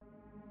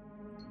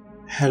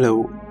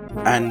Hello,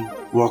 and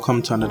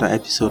welcome to another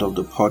episode of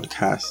the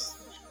podcast.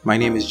 My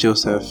name is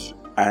Joseph,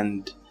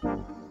 and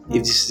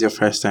if this is your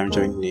first time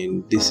joining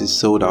in, this is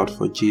Sold Out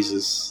for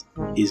Jesus.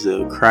 Is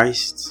a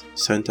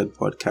Christ-centered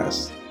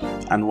podcast,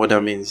 and what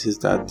that means is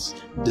that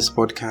this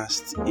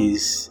podcast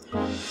is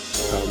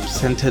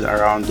centered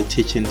around the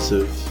teachings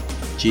of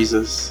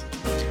Jesus,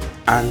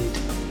 and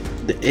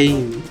the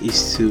aim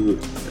is to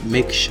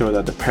make sure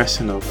that the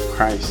person of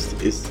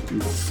Christ is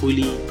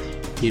fully,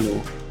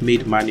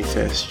 made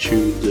manifest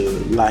through the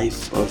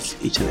life of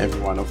each and every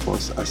one of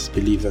us as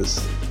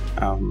believers.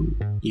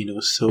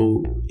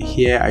 So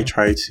here I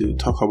try to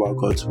talk about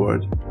God's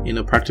word in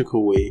a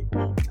practical way,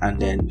 and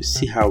then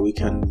see how we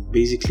can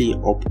basically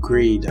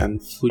upgrade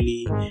and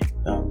fully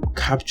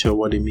capture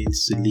what it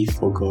means to live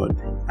for God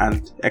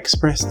and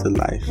express the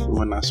life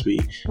even as we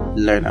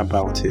learn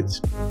about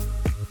it.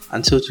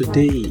 And so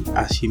today,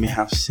 as you may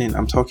have seen,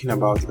 I'm talking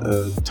about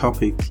a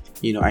topic,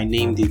 I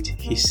named it,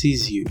 He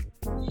Sees You.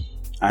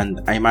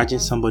 And I imagine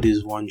somebody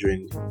is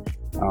wondering,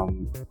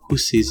 who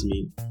sees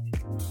me?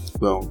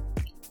 Well,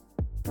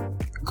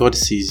 God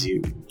sees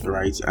you,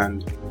 right?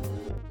 And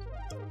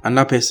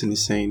that person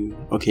is saying,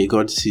 okay,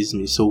 God sees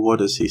me, so what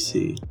does He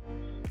see?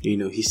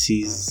 He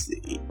sees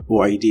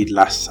what I did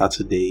last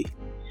Saturday,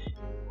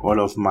 all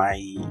of my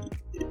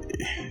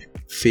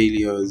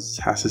failures,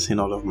 has seen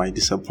all of my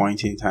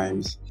disappointing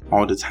times,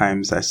 all the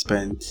times I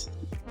spent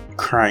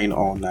crying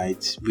all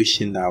night,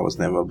 wishing that I was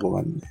never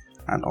born,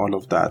 and all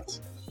of that.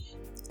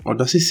 Or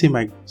does He see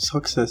my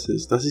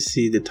successes? Does He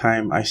see the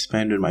time I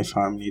spend with my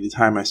family, the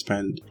time I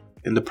spend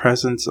in the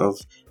presence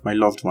of my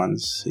loved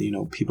ones,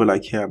 people I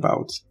care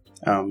about?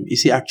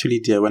 Is He actually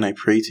there when I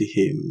pray to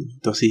Him?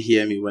 Does He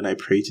hear me when I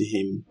pray to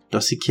Him?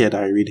 Does He care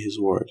that I read His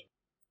word?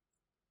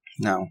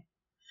 Now,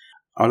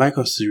 I'd like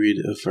us to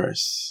read a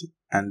verse,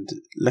 and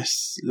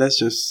let's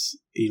just,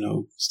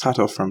 start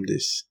off from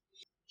this.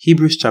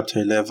 Hebrews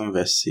chapter 11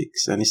 verse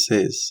 6, and it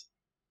says,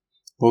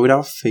 "But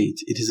without faith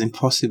it is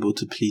impossible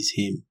to please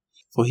Him.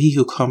 For he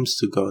who comes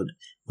to God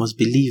must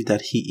believe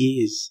that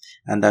He is,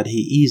 and that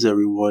He is a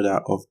rewarder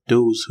of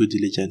those who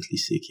diligently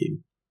seek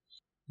Him."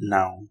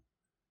 Now,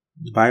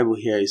 the Bible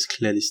here is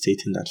clearly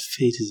stating that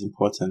faith is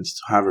important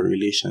to have a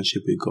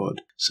relationship with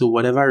God. So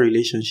whatever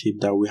relationship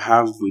that we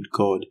have with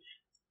God,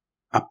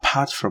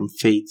 apart from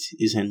faith,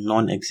 is a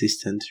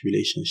non-existent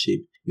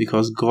relationship,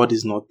 because God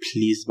is not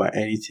pleased by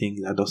anything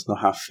that does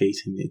not have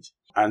faith in it.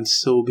 And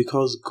so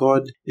because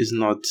God is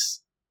not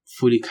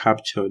fully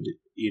captured,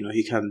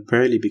 He can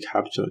barely be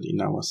captured in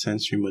our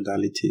sensory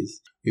modalities.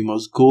 We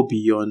must go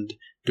beyond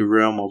the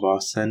realm of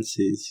our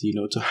senses,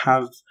 to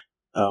have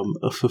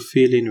a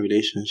fulfilling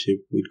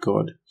relationship with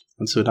God.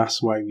 And so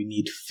that's why we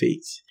need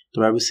faith.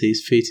 The Bible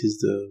says faith is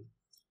the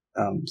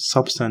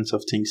substance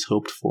of things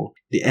hoped for,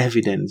 the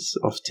evidence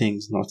of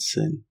things not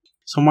seen.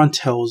 Someone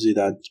tells you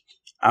that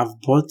I've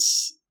bought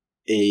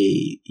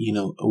a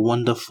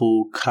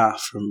wonderful car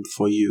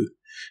for you.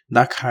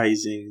 That car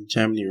is in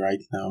Germany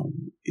right now.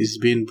 It's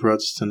being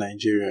brought to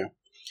Nigeria,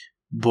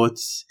 but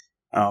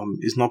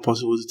it's not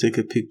possible to take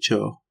a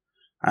picture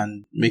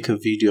and make a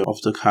video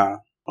of the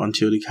car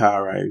until the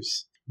car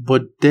arrives.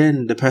 But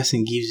then the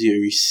person gives you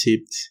a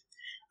receipt,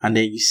 and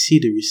then you see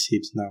the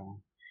receipt now.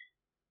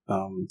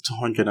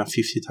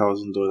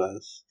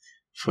 $250,000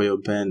 for your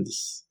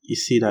Benz. You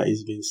see that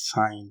it's been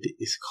signed.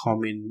 It's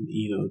coming,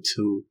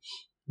 to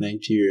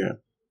Nigeria.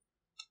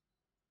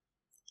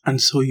 And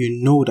so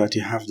you know that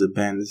you have the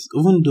Benz,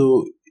 even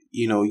though,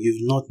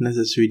 you've not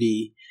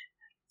necessarily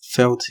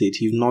felt it.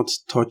 You've not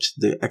touched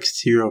the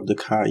exterior of the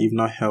car. You've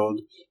not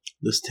held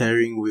the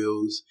steering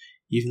wheels.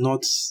 You've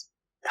not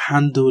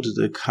handled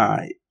the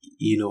car,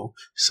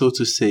 so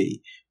to say.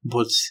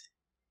 But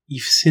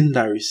you've seen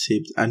that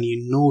receipt, and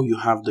you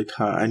have the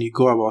car, and you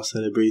go about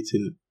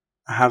celebrating,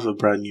 I have a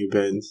brand new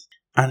Benz,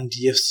 and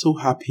you're so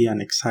happy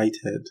and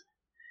excited.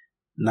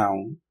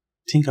 Now,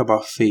 think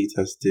about faith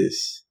as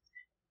this.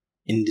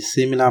 In the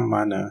similar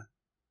manner,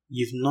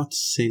 you've not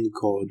seen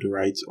God,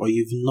 right? Or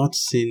you've not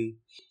seen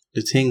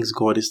the things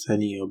God is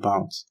telling you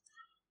about.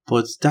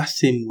 But that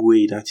same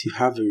way that you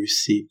have a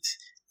receipt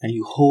and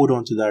you hold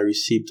on to that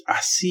receipt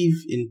as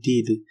if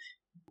indeed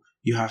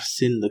you have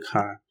seen the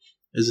car,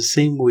 is the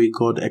same way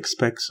God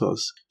expects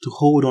us to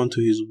hold on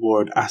to His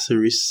word as a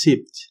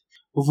receipt,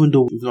 even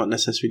though we've not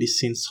necessarily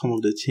seen some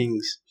of the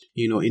things,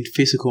 in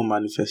physical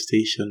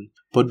manifestation.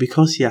 But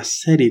because He has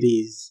said it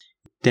is,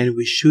 then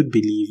we should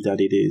believe that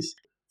it is.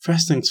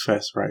 First things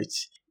first, right?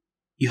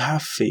 You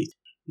have faith.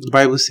 The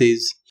Bible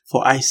says,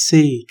 "For I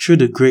say, through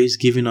the grace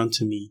given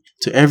unto me,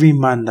 to every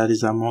man that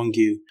is among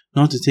you,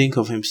 not to think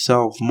of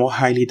himself more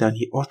highly than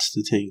he ought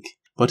to think,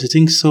 but to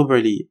think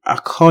soberly,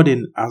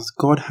 according as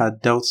God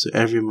had dealt to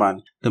every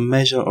man the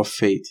measure of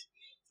faith."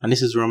 And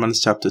this is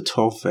Romans chapter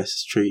 12,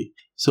 verse 3.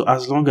 So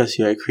as long as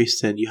you are a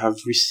Christian, you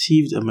have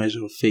received a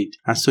measure of faith,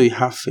 and so you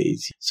have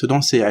faith. So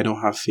don't say, I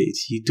don't have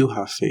faith. You do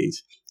have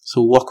faith.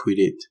 So walk with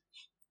it.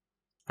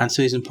 And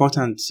so it's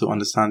important to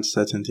understand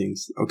certain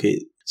things.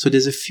 Okay, so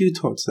there's a few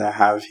thoughts that I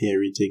have here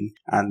reading,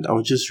 and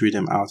I'll just read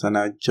them out, and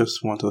I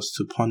just want us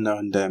to ponder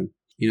on them.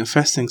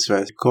 First things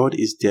first, God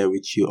is there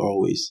with you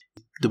always.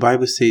 The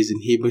Bible says in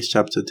Hebrews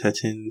chapter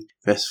 13,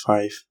 verse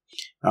 5,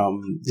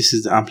 this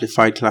is the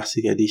Amplified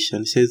Classic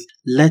Edition. It says,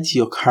 "Let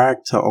your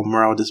character or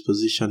moral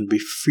disposition be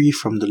free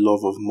from the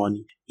love of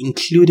money,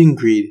 including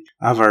greed,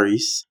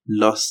 avarice,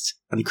 lust,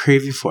 and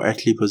craving for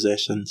earthly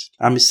possessions,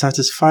 and be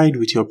satisfied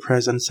with your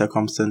present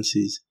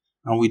circumstances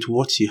and with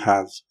what you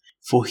have.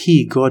 For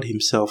he, God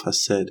himself,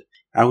 has said,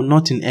 I will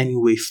not in any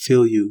way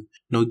fail you,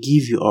 nor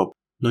give you up,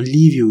 nor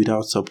leave you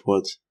without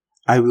support.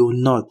 I will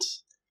not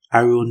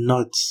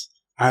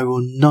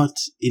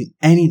in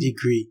any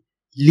degree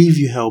leave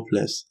you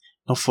helpless,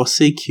 nor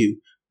forsake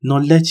you,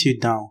 nor let you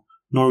down,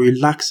 nor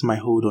relax my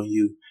hold on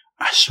you.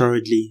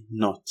 Assuredly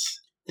not."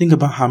 Think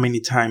about how many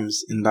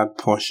times in that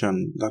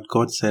portion that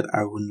God said,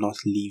 "I will not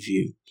leave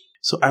you."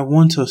 So I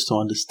want us to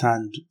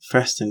understand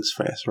first things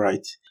first,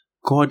 right?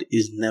 God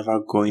is never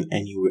going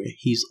anywhere.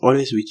 He's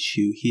always with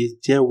you. He is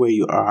there where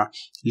you are,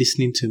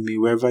 listening to me,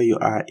 wherever you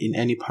are in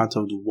any part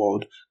of the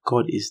world.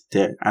 God is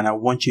there. And I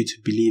want you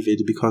to believe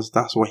it because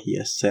that's what he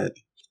has said.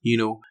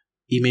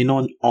 It may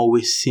not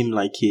always seem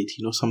like it.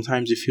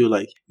 Sometimes you feel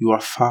like you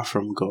are far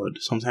from God.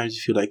 Sometimes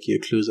you feel like you're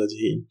closer to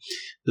him.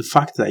 The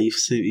fact that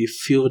you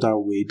feel that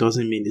way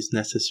doesn't mean it's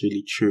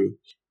necessarily true.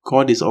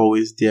 God is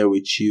always there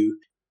with you.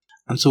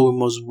 And so we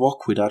must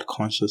walk with that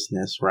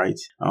consciousness, right?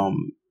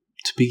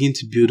 To begin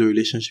to build a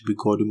relationship with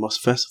God, we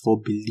must first of all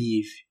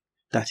believe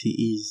that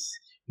he is.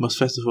 We must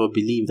first of all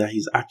believe that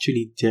he's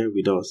actually there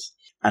with us.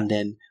 And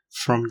then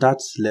from that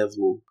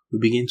level, we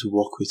begin to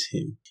walk with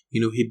him.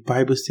 The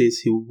Bible says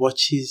he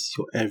watches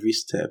your every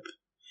step.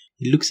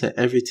 He looks at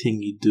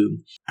everything you do,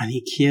 and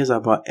he cares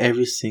about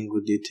every single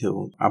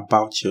detail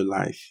about your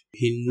life.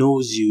 He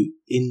knows you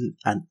in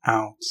and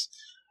out.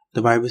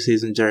 The Bible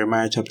says in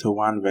Jeremiah chapter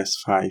 1 verse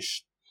 5,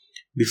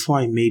 "Before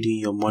I made you in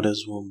your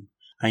mother's womb,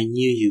 I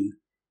knew you.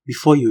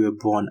 Before you were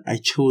born, I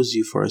chose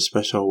you for a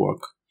special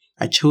work.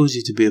 I chose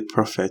you to be a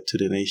prophet to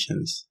the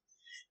nations."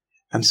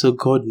 And so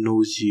God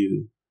knows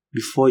you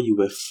before you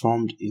were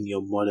formed in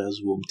your mother's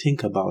womb.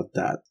 Think about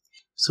that.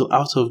 So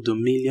out of the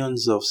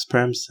millions of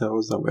sperm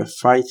cells that were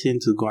fighting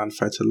to go and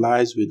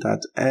fertilize with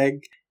that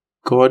egg,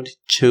 God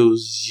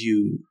chose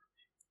you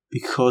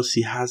because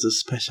he has a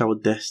special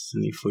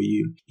destiny for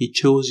you. He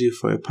chose you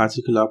for a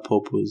particular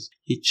purpose.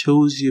 He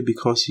chose you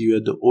because you are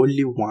the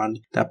only one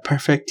that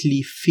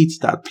perfectly fits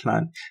that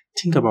plan.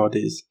 Think about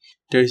this.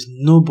 There is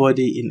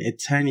nobody in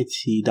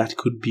eternity that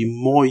could be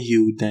more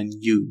you than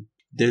you.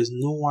 There's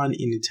no one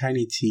in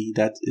eternity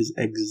that is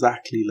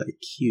exactly like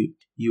you.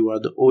 You are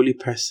the only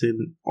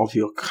person of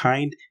your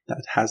kind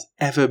that has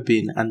ever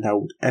been and that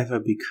would ever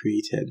be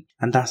created.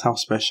 And that's how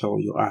special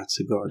you are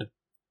to God.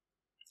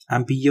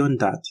 And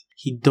beyond that,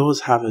 he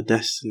does have a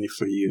destiny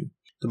for you.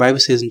 The Bible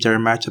says in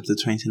Jeremiah chapter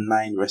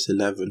 29 verse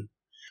 11,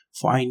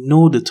 "For I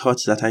know the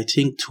thoughts that I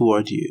think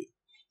toward you,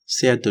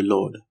 saith the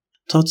Lord,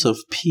 thoughts of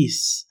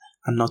peace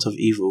and not of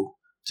evil,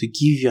 to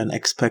give you an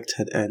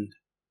expected end."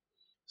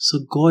 So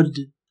God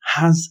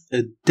has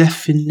a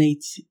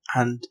definite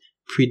and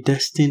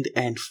predestined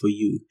end for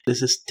you.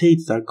 There's a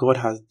state that God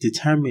has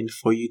determined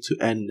for you to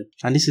end,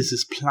 and this is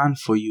his plan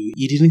for you.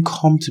 You didn't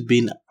come to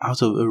being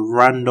out of a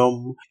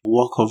random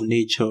walk of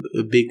nature,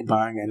 a big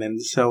bang, and then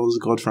the cells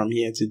got from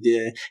here to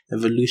there,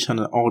 evolution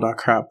and all that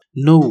crap.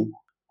 No,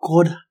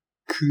 God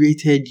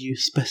created you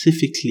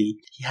specifically.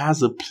 He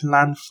has a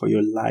plan for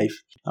your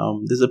life.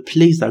 There's a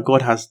place that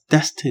God has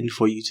destined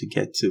for you to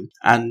get to,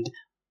 and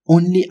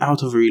only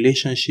out of a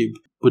relationship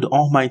with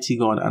Almighty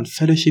God and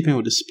fellowshipping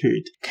with the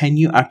Spirit can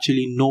you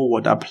actually know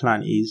what that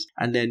plan is,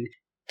 and then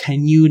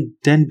can you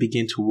then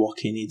begin to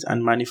walk in it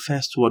and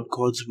manifest what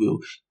God's will,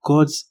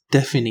 God's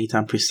definite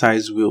and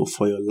precise will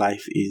for your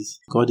life is.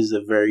 God is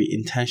a very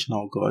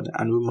intentional God,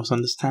 and we must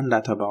understand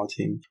that about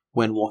him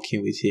when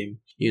walking with him.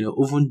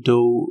 Even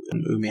though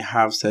we may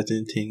have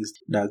certain things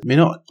that may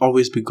not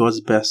always be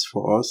God's best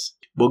for us,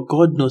 but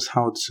God knows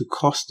how to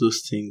cause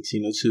those things,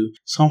 to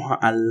somehow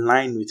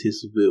align with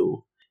his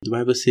will. The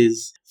Bible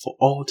says, "For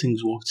all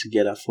things work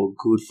together for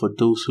good for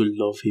those who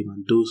love him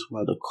and those who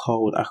are the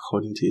called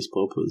according to his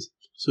purpose."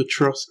 So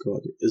trust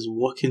God is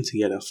working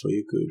together for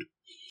your good.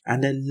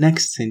 And the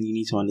next thing you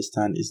need to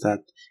understand is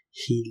that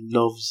he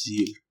loves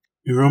you.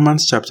 In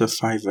Romans chapter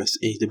 5 verse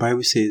 8, the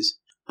Bible says,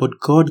 "But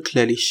God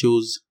clearly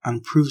shows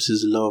and proves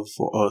his love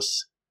for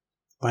us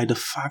by the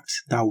fact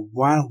that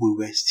while we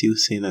were still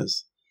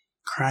sinners,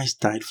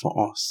 Christ died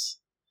for us."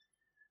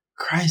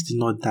 Christ did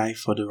not die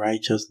for the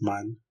righteous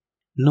man.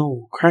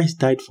 No, Christ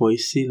died for a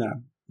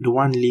sinner, the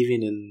one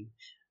living in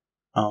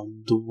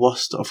the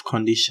worst of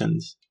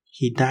conditions.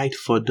 He died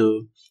for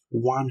the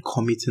one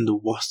committing the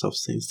worst of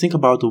sins. Think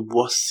about the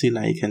worst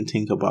sinner you can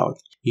think about.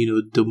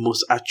 The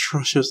most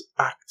atrocious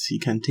acts you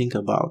can think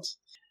about.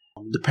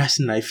 The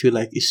person I feel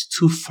like is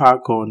too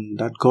far gone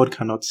that God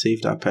cannot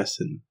save that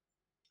person.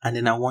 And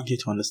then I want you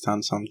to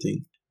understand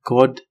something.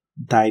 God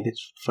died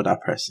for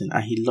that person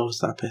and he loves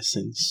that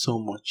person so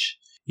much,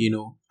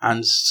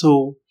 and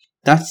so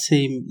that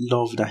same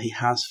love that he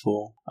has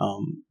for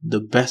the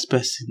best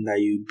person that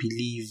you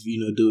believe,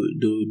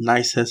 the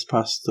nicest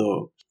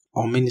pastor,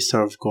 or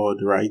minister of God,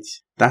 right?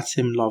 That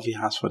same love he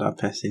has for that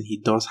person, he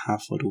does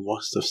have for the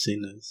worst of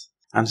sinners.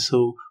 And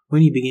so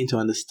when you begin to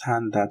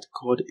understand that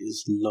God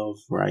is love,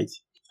 right?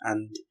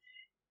 And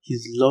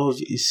his love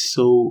is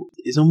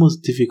it's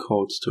almost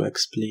difficult to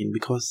explain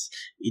because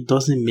it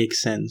doesn't make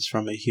sense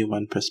from a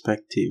human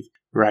perspective,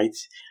 right?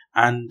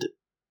 And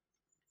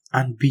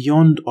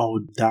beyond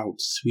all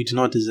doubts, we do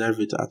not deserve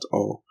it at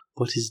all,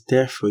 but it's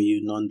there for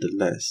you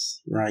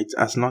nonetheless, right?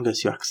 As long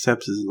as you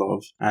accept his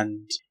love.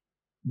 And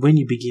when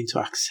you begin to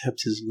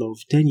accept his love,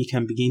 then you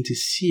can begin to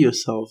see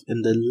yourself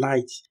in the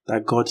light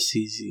that God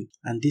sees you.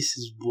 And this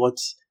is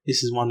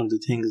one of the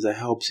things that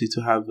helps you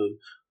to have a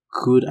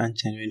good and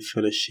genuine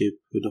fellowship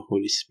with the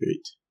Holy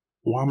Spirit.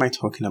 Why am I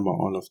talking about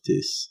all of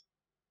this?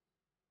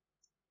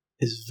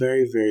 It's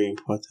very, very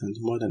important,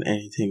 more than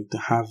anything, to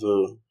have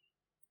a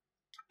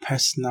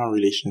personal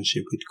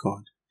relationship with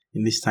God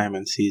in this time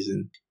and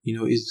season.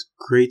 It's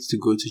great to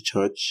go to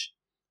church.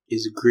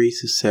 It's great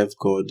to serve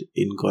God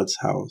in God's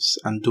house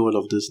and do all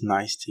of those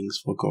nice things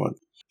for God.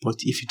 But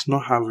if you do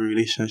not have a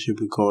relationship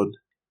with God,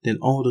 then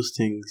all those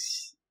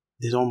things,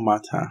 they don't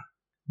matter.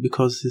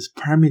 Because his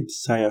primary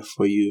desire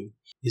for you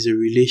is a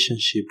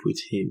relationship with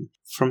him.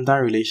 From that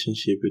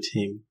relationship with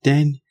him,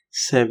 then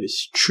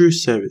service, true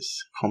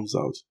service comes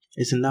out.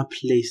 It's in that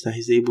place that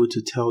he's able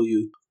to tell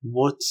you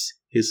what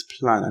his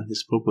plan and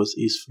his purpose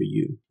is for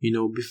you.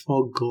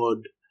 Before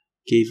God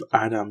gave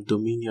Adam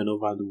dominion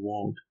over the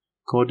world,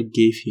 God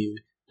gave him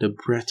the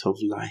breath of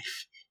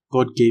life.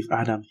 God gave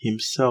Adam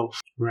himself,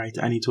 right?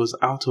 And it was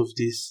out of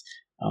this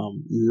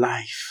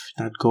life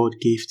that God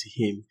gave to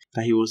him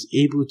that he was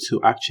able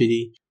to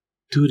actually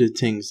do the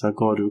things that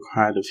God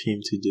required of him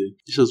to do.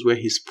 This was where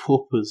his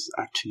purpose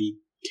actually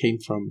came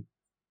from.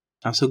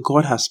 And so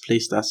God has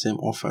placed that same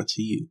offer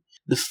to you.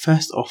 The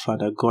first offer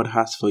that God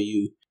has for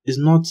you is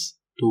not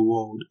the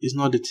world, is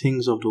not the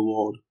things of the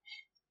world,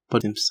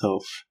 but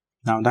himself.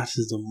 Now that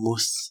is the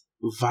most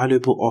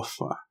valuable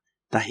offer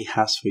that he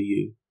has for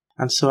you.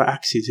 And so I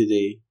ask you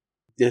today,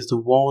 there's the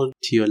world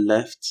to your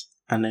left,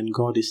 and then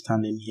God is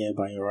standing here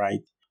by your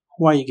right.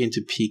 Who are you going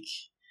to pick?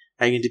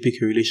 Are you going to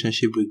pick a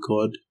relationship with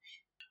God?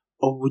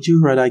 Or would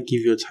you rather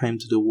give your time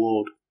to the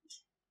world,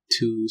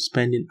 to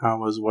spending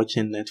hours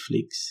watching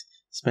Netflix,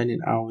 spending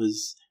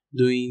hours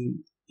doing,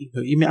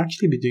 you may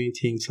actually be doing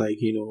things like,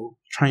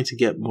 trying to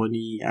get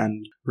money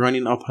and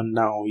running up and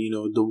down,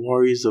 the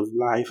worries of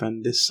life.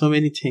 And there's so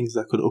many things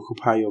that could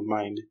occupy your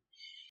mind.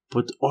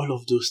 But all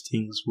of those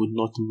things would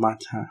not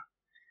matter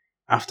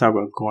after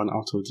we're gone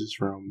out of this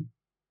realm.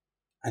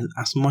 And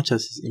as much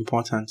as it's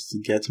important to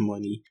get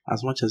money,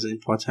 as much as it's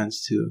important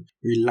to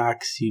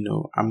relax,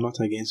 I'm not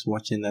against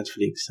watching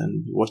Netflix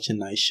and watching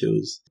nice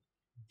shows.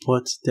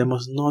 But they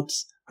must not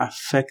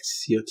affect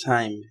your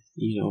time,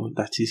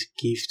 that is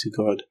give to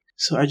God.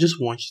 So I just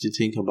want you to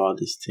think about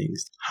these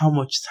things. How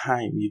much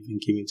time you've been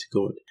giving to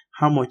God.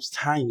 How much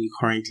time you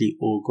currently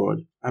owe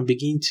God. And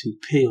begin to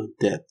pay your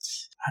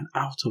debts. And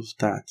out of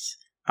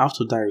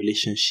that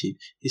relationship,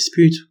 the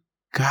Spirit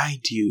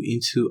guide you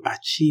into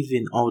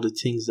achieving all the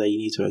things that you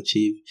need to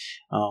achieve.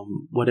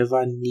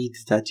 Whatever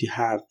needs that you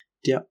have,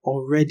 they're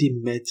already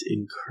met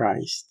in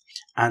Christ.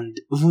 And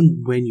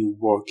even when you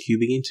work, you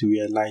begin to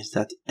realize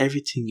that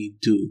everything you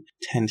do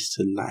tends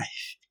to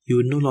life. You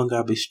will no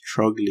longer be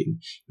struggling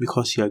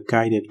because you are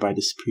guided by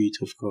the Spirit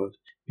of God.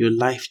 Your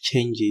life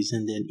changes,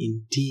 and then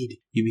indeed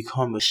you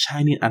become a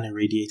shining and a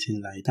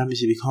radiating light. That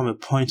means you become a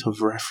point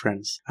of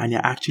reference, and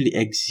you're actually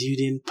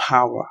exuding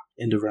power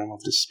in the realm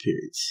of the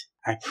Spirit.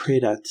 I pray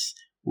that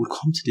we'll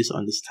come to this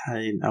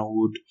understanding and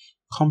would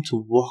come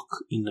to walk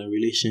in a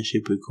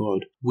relationship with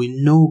God.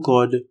 We know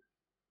God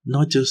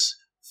not just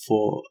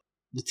for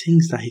the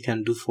things that he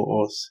can do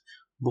for us,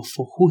 but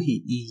for who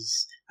he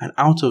is. And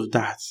out of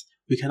that,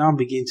 we can now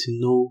begin to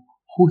know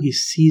who he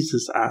sees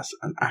us as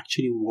and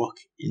actually walk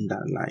in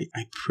that light.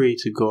 I pray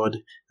to God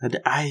that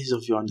the eyes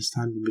of your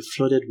understanding be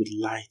flooded with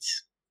light,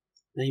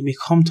 that you may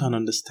come to an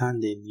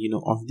understanding,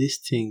 of these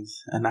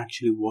things and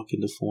actually walk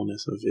in the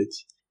fullness of it.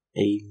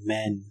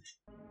 Amen.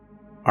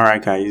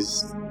 Alright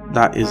guys,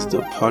 that is the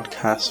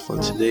podcast for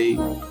today.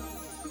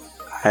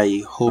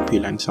 I hope you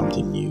learned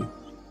something new.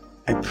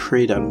 I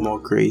pray that more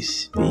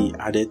grace be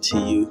added to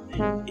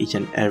you each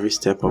and every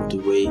step of the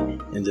way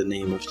in the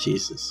name of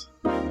Jesus.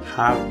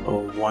 Have a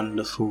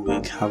wonderful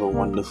week, have a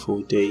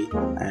wonderful day,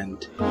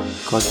 and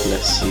God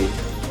bless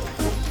you.